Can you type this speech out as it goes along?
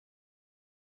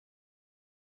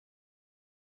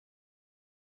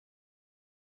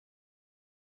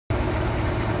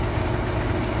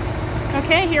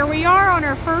Okay, here we are on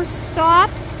our first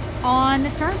stop on the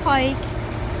turnpike.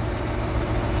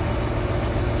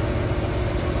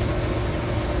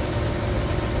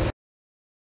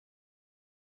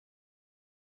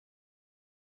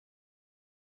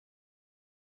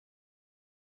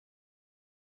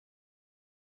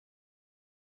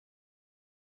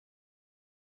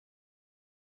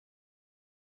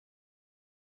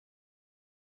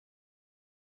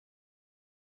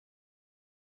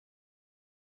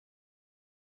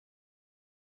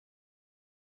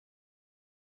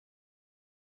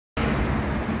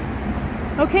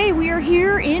 Okay, we are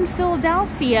here in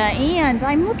Philadelphia, and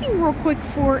I'm looking real quick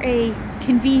for a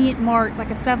convenient mart,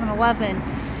 like a 7-Eleven.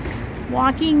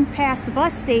 Walking past the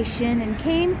bus station and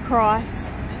came across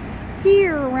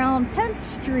here around 10th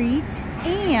Street,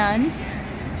 and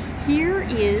here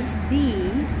is the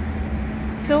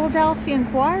Philadelphia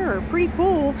Inquirer. Pretty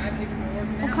cool.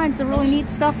 All kinds of really neat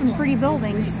stuff and pretty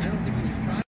buildings.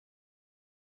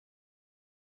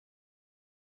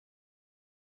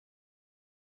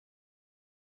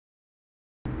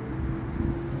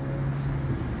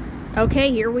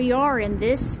 Okay, here we are, and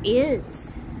this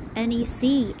is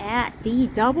NEC at the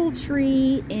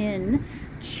DoubleTree in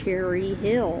Cherry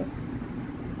Hill.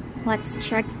 Let's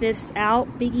check this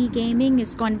out. Big E Gaming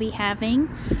is going to be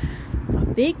having a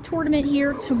big tournament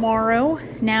here tomorrow.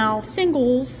 Now,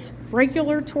 singles,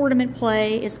 regular tournament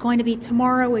play is going to be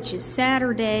tomorrow, which is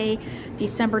Saturday,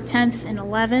 December 10th and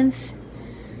 11th.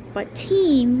 But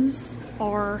teams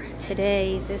are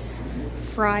today, this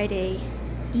Friday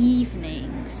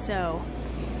evening. So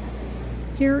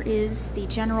here is the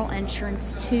general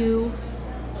entrance to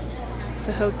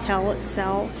the hotel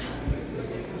itself.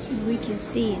 We can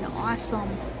see an awesome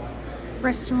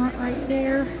restaurant right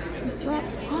there. What's up?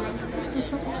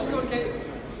 What's up? What's up?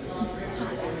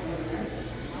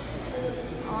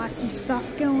 Awesome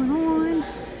stuff going on.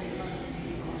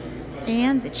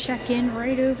 And the check-in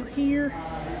right over here.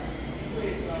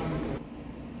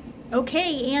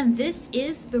 Okay, and this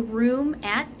is the room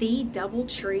at the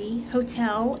DoubleTree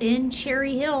Hotel in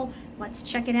Cherry Hill. Let's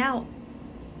check it out.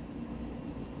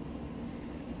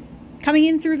 Coming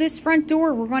in through this front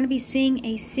door, we're going to be seeing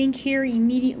a sink here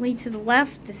immediately to the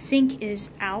left. The sink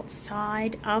is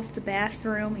outside of the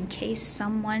bathroom in case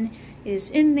someone is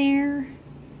in there.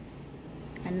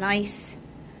 A nice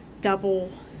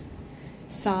double-sized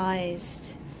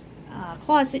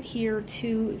closet here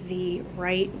to the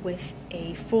right with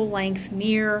a full-length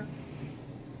mirror,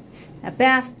 a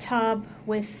bathtub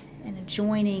with an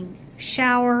adjoining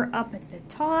shower up at the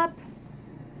top.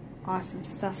 Awesome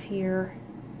stuff here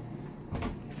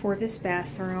for this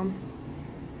bathroom.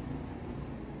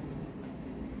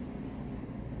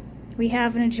 We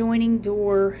have an adjoining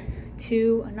door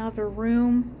to another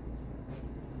room,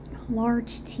 a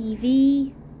large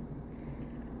TV,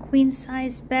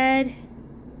 queen-size bed.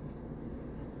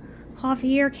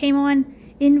 Javier came on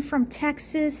in from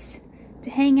Texas to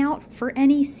hang out for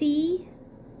NEC.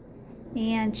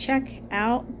 And check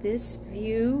out this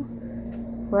view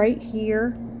right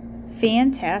here.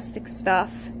 Fantastic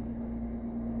stuff.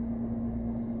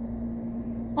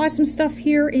 Awesome stuff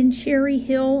here in Cherry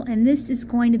Hill, and this is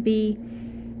going to be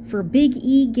for Big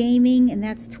E Gaming, and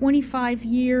that's 25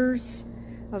 years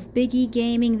of Big E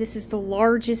Gaming. This is the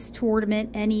largest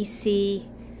tournament, NEC,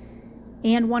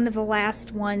 and one of the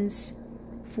last ones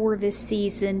for this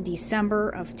season, December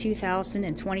of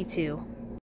 2022.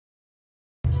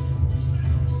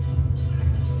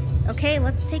 Okay,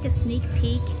 let's take a sneak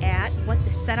peek at what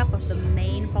the setup of the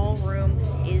main ballroom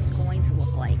is going to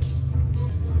look like.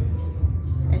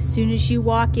 As soon as you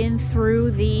walk in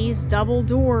through these double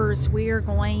doors, we are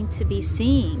going to be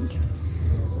seeing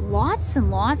lots and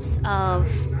lots of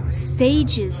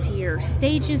stages here.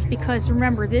 Stages because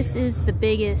remember, this is the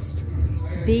biggest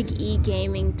Big E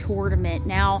Gaming tournament.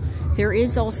 Now, there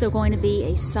is also going to be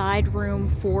a side room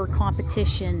for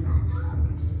competition.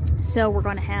 So we're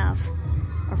going to have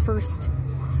our first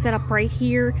setup right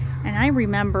here. And I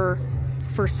remember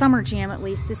for Summer Jam, at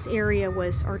least, this area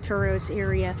was Arturo's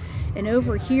area. And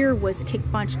over here was Kick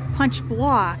Punch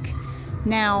Block.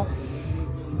 Now,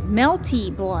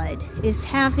 Melty Blood is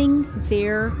having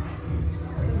their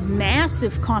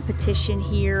massive competition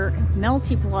here.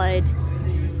 Melty Blood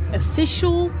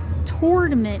official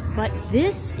tournament, but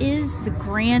this is the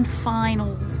grand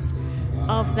finals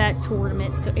of that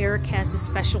tournament. So Eric has a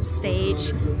special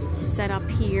stage set up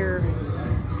here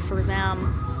for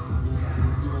them.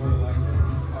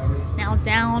 Now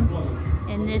down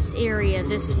in this area,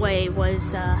 this way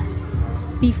was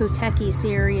Beefotechi's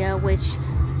area, which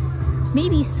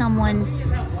maybe someone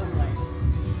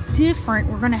different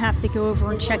we're gonna have to go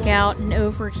over and check out. And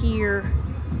over here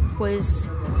was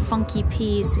Funky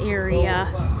Pea's area.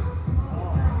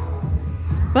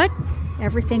 But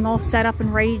everything all set up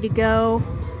and ready to go.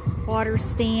 Water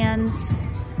stands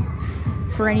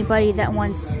for anybody that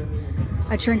wants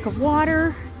a drink of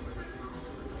water.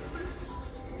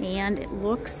 And it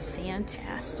looks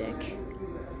fantastic.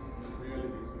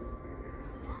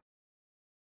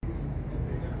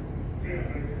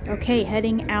 Okay,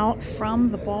 heading out from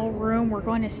the ballroom, we're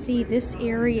going to see this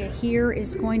area here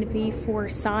is going to be for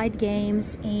side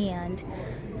games and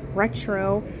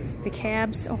retro. The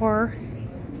cabs are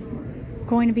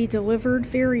going to be delivered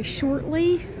very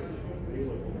shortly.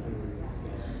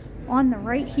 On the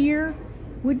right here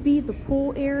would be the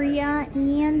pool area,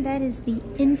 and that is the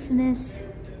infamous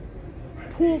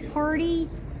pool party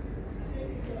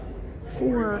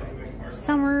for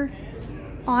summer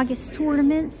August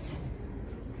tournaments.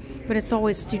 But it's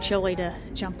always too chilly to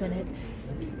jump in it.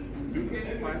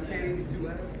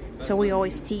 So we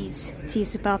always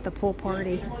tease about the pool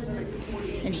party.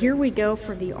 And here we go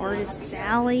for the Artist's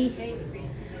Alley.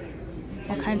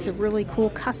 All kinds of really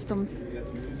cool custom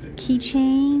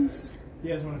keychains,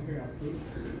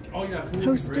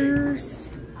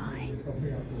 posters,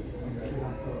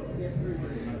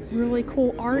 really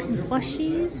cool art and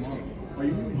plushies.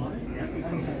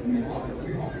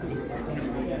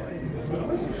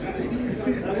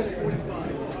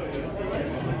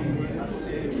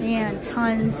 And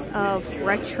tons of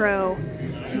retro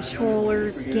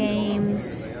controllers,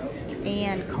 games,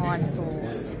 and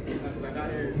consoles.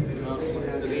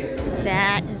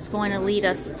 That is going to lead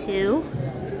us to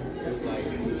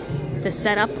the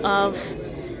setup of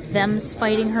Them's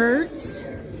Fighting Herds.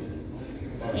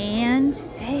 And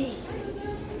hey,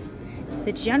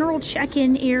 the general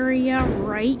check-in area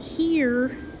right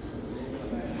here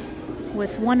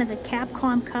with one of the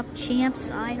Capcom Cup champs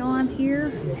side on here.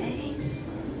 Hey.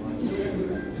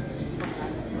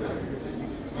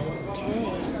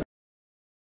 Okay.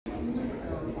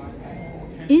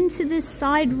 Into this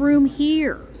side room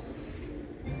here,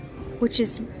 which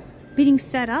is being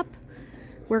set up,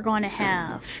 we're going to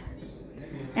have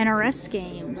NRS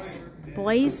games,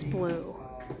 Blaze Blue.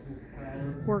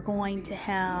 We're going to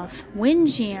have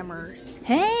Windjammers.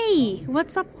 Hey,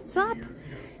 what's up, what's up?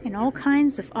 And all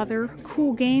kinds of other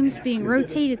cool games being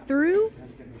rotated through.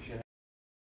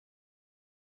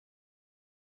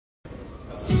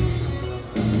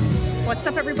 What's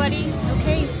up, everybody?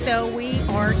 Okay, so we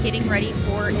are getting ready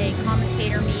for a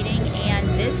commentator meeting, and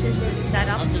this is the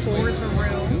setup for the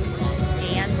room.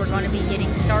 And we're going to be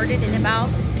getting started in about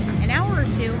an hour or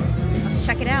two. Let's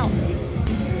check it out.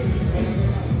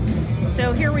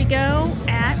 So here we go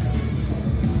at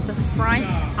the front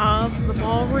of the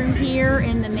ballroom here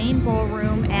in the main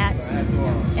ballroom at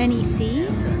NEC.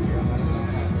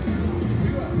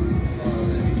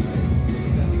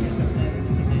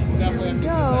 There we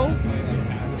go.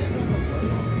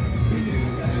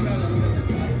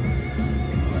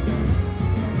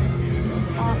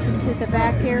 Off into the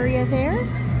back area there.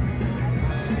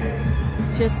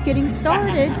 Just getting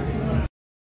started.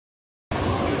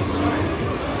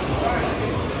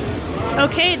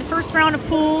 Okay, the first round of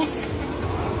pools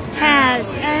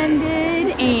has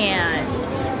ended,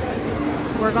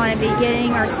 and we're going to be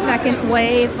getting our second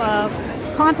wave of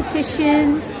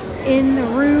competition in the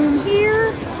room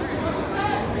here.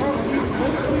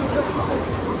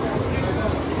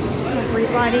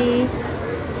 Everybody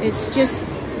is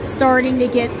just starting to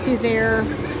get to their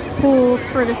pools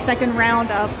for the second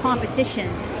round of competition.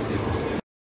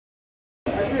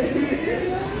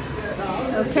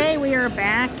 Okay, we are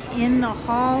back in the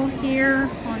hall here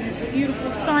on this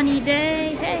beautiful sunny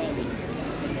day. Hey!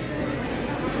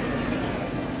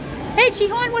 Hey,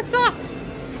 Chihan, what's up?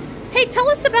 Hey, tell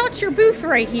us about your booth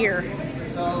right here.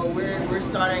 So we're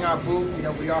starting our booth. You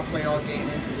know, we are Play All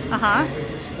Gaming. Uh-huh. We're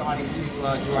just starting to do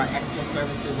our expo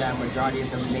services at majority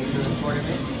of the major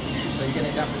tournaments. So you're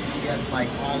gonna definitely see us like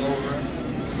all over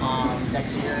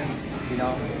next year. You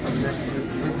know, so we're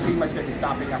pretty much gonna be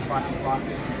stopping at Frosty.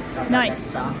 That's our next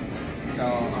stop. So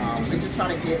we're just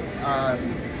trying to get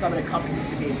some of the companies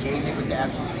to be engaging with the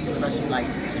FGC, especially like,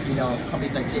 you know,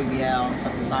 companies like JBL,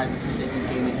 synthesizers, they do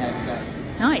gaming headsets.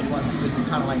 Nice. We can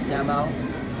kind of like demo,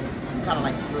 kind of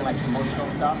like doing like promotional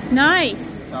stuff.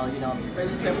 Nice. So, you know,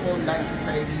 very simple, not too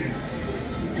crazy.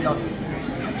 You know,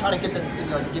 trying to get the, you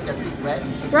know, get their feet wet.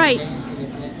 Right. And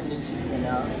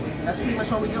that's pretty much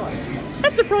what we're doing.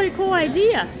 That's a pretty cool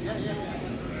idea. Yeah.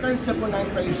 Very simple, not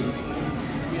crazy.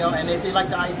 You know, and if they like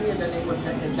the idea, then they would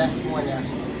invest more in the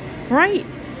FGC. Right.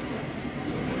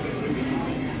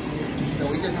 So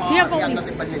we just have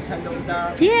nothing but Nintendo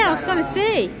stuff. Yeah, I was gonna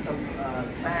say. Some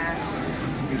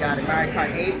Smash. We got a Mario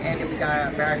Kart 8, and then we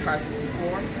got a Mario Kart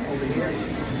 64 over over here.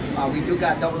 We do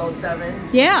got 007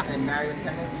 Yeah. and Mario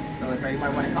Tennis, so if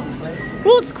anybody want to come and play.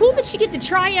 Well, it's cool that you get to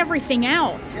try everything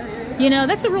out. Yeah. You know,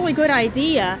 that's a really good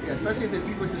idea. Yeah, especially if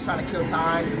people just trying to kill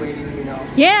time, waiting, you know.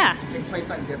 Yeah. They can play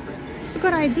something different. It's a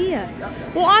good idea. Yeah.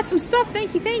 Well, awesome stuff.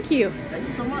 Thank you. Thank you. Thank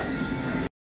you so much.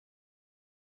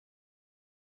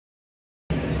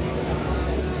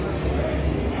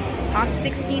 Top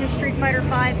 16 of Street Fighter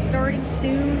V starting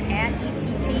soon at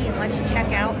ECT, and let's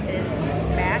check out this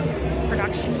back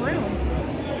production room.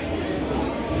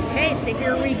 Okay, so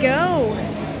here we go.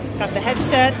 Got the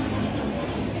headsets,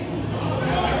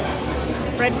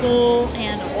 Red Bull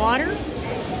and water.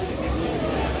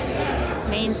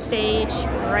 Main stage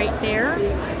right there.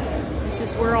 This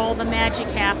is where all the magic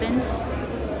happens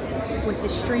with the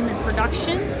stream and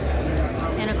production.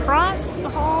 And across the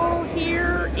hall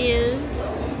here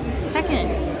is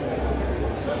Tekken.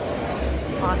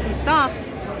 Awesome stuff.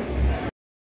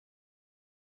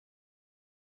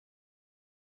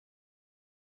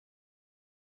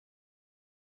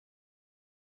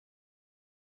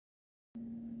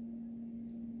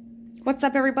 What's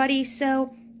up, everybody?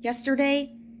 So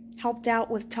yesterday helped out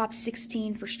with top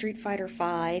 16 for Street Fighter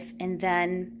V, and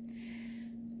then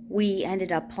we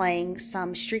ended up playing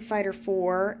some Street Fighter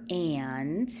 4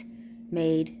 and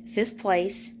made 5th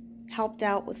place. Helped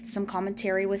out with some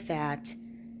commentary with that.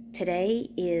 Today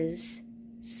is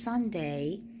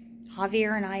Sunday.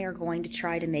 Javier and I are going to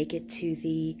try to make it to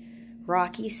the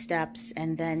Rocky Steps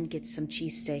and then get some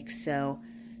cheesesteaks. So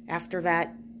after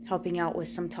that, helping out with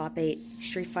some top 8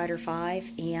 Street Fighter V,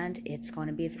 and it's going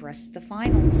to be the rest of the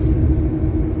finals.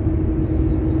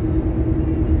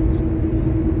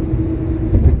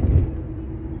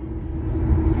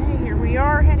 Okay, here we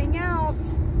are heading out.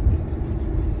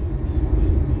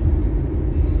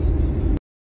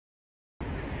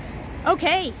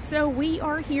 Okay, so we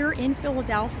are here in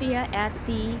Philadelphia at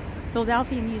the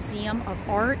Philadelphia Museum of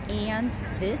Art, and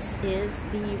this is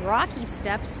the Rocky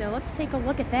Steps, so let's take a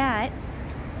look at that.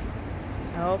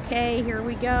 Okay, here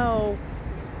we go.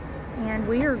 And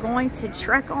we are going to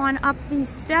trek on up these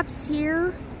steps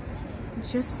here,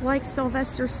 just like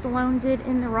Sylvester Stallone did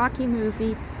in the Rocky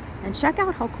movie. And check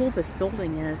out how cool this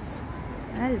building is.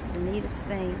 That is the neatest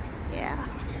thing. Yeah.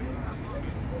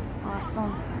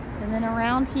 Awesome. And then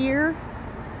around here,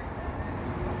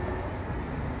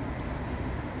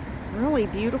 really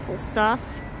beautiful stuff.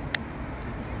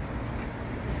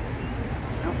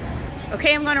 Oh.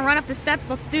 Okay, I'm gonna run up the steps.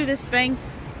 Let's do this thing.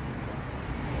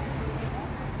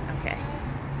 Okay.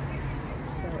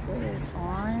 So it is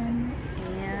on,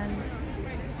 and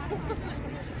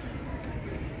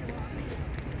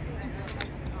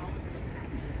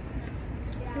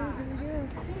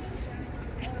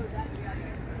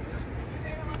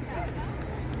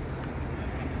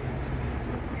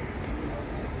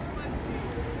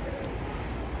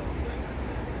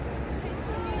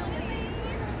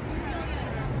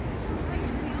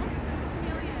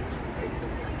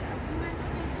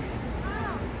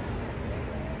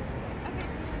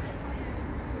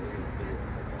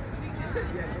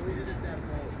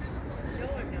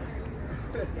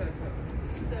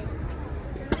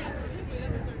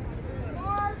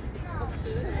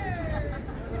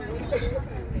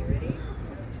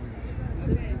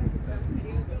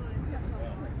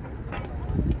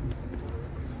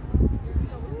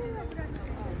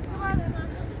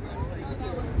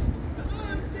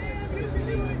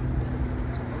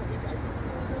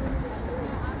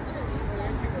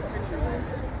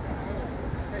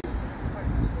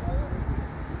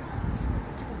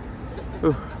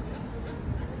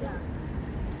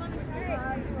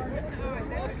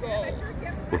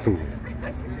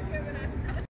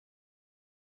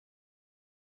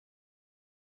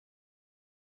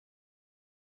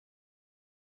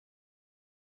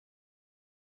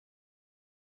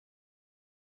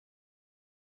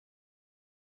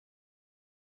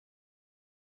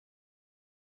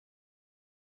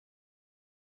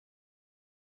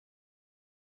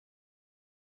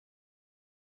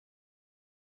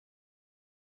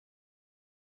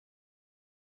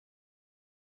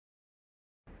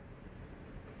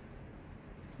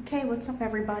okay, what's up,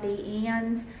 everybody?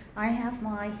 And I have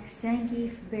my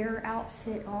Zangief bear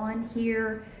outfit on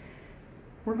here.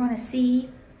 We're going to see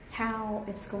how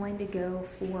it's going to go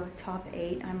for top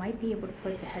 8. I might be able to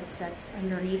put the headsets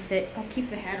underneath it. I'll keep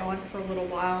the hat on for a little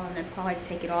while and then probably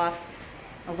take it off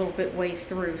a little bit way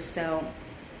through. So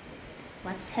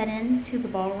let's head into the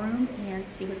ballroom and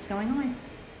see what's going on.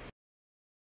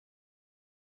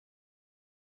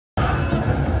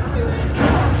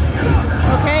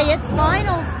 Okay, it's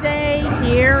finals day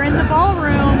here in the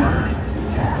ballroom.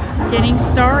 Getting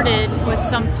started with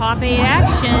some top 8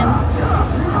 action.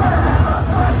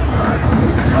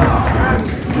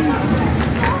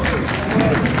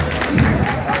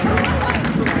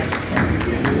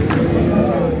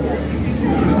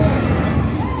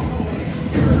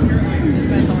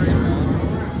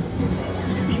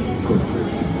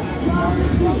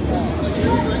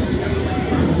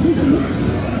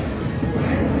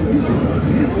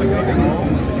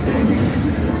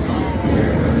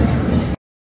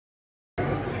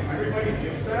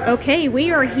 Okay,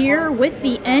 we are here with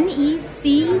the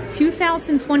NEC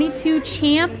 2022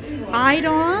 champ,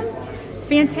 Idom.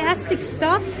 Fantastic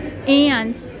stuff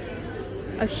and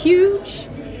a huge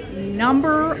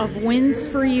number of wins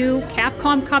for you.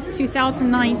 Capcom Cup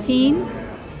 2019.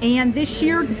 And this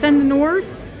year, Defend the North,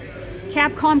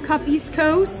 Capcom Cup East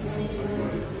Coast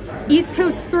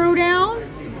Throwdown,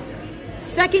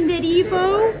 second at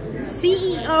EVO,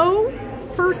 CEO,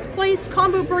 first place,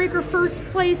 Combo Breaker first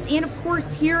place, and of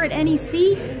course here at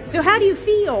NEC. So how do you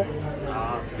feel?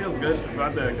 Feels good. I'm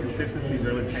glad the consistency is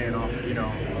really paying off. You know,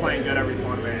 playing good every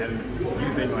tournament and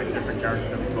using like different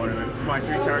characters every tournament. My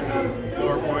 3 characters,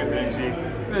 Lore, Poison, and G,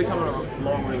 really coming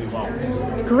along really well.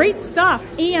 Great stuff,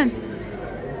 and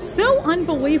so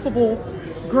unbelievable.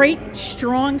 Great,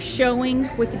 strong showing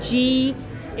with G.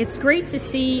 It's great to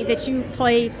see that you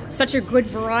play such a good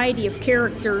variety of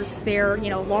characters there, you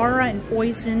know, Lara and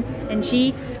Poison and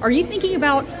G. Are you thinking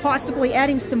about possibly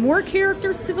adding some more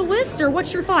characters to the list, or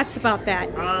what's your thoughts about that?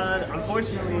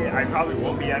 Unfortunately, I probably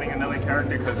won't be adding another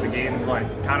character because the game's like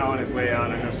kind of on its way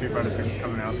out. I know Street Fighter 6 is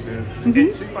coming out soon.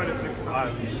 And Street Fighter 6,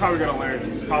 I'm probably going to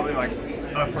learn probably like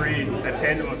a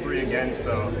tandem of 3 again,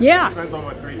 so yeah. It depends on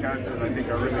what 3 characters I think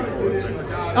are really cool in 6.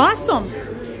 Awesome.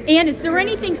 And is there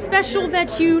anything special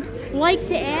that you'd like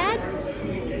to add?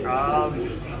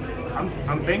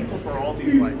 I'm thankful for all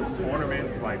these like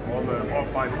tournaments, like all the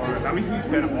offline tournaments. I'm a huge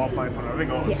fan of offline tournaments. I've been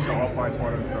going to offline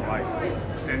tournaments for like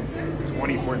since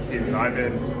 2014. So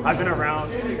I've been around.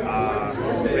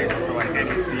 Thankful for like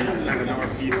NEC, kind of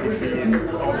North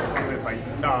PCT, all the tournaments like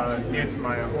near to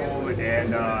my home,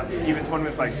 and even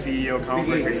tournaments like CEO,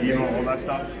 Combo Breaker, EVO, all that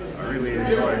stuff. I really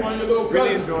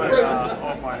enjoy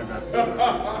offline events.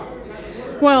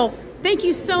 Well, thank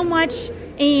you so much,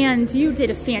 and you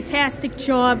did a fantastic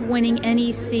job winning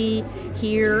NEC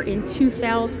here in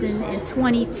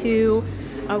 2022.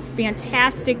 A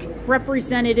fantastic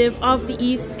representative of the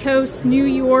East Coast, New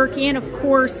York, and of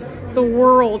course the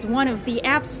world. One of the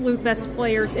absolute best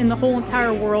players in the whole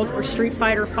entire world for Street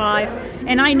Fighter V.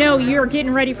 And I know you're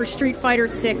getting ready for Street Fighter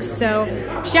 6. So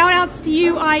shout outs to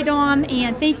you, Idom,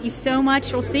 and thank you so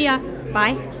much. We'll see ya.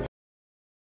 Bye.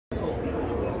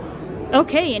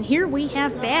 Okay, and here we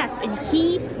have Bass, and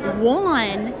he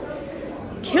won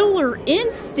Killer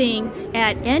Instinct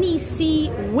at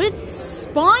NEC with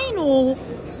Spinal.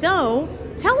 So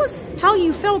tell us how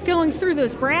you felt going through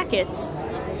those brackets.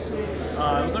 It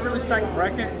was a really stacked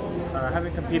bracket. I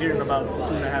haven't competed in about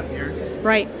 2.5 years.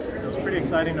 Right. It was pretty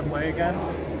exciting to play again.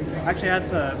 I actually had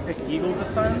to pick Eagle this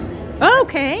time.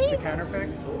 Okay. To counter pick.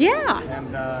 Yeah.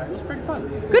 And it was pretty fun.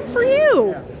 Good for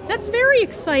you. Yeah. That's very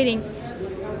exciting.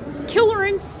 Killer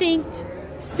Instinct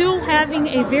still having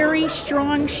a very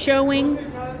strong showing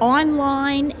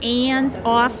online and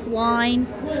offline.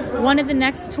 One of the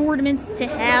next tournaments to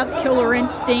have Killer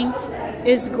Instinct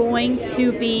is going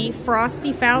to be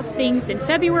Frosty Faustings in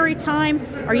February time.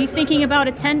 Are you thinking about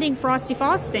attending Frosty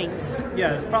Faustings?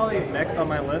 Yeah, it's probably next on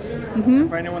my list.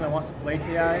 For anyone that wants to play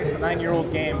TI, it's a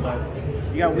 9-year-old game, but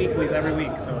you got weeklies every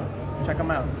week, so check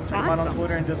them out. Check them out on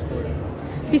Twitter and Discord.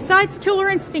 Besides Killer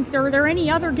Instinct, are there any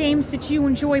other games that you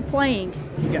enjoy playing?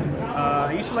 Yeah,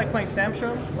 I usually like playing Sam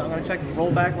Show, so I'm going to check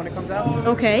Rollback when it comes out.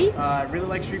 Okay. I really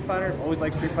like Street Fighter, always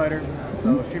like Street Fighter.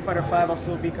 So Street Fighter 5 I'll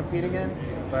still be competing in,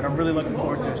 but I'm really looking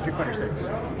forward to Street Fighter 6.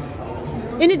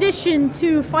 In addition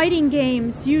to fighting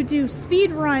games, you do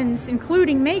speed runs,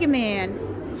 including Mega Man.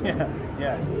 Yeah,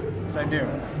 yes I do.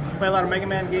 I play a lot of Mega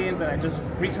Man games, and I just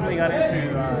recently got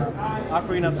into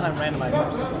Ocarina of Time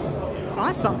randomizers.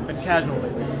 Awesome. But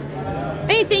casually.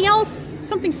 Anything else?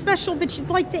 Something special that you'd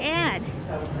like to add?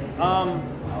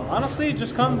 Honestly,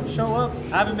 just come, show up.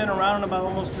 I haven't been around in about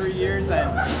almost 3 years, and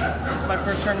it's my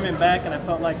first tournament back, and I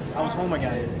felt like I was home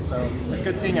again. So it's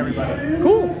good seeing everybody.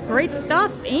 Cool. Great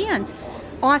stuff, and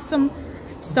awesome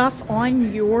stuff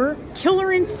on your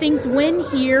Killer Instinct win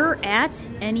here at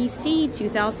NEC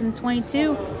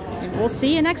 2022. And we'll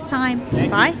see you next time.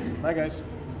 Thank Bye. you. Bye, guys.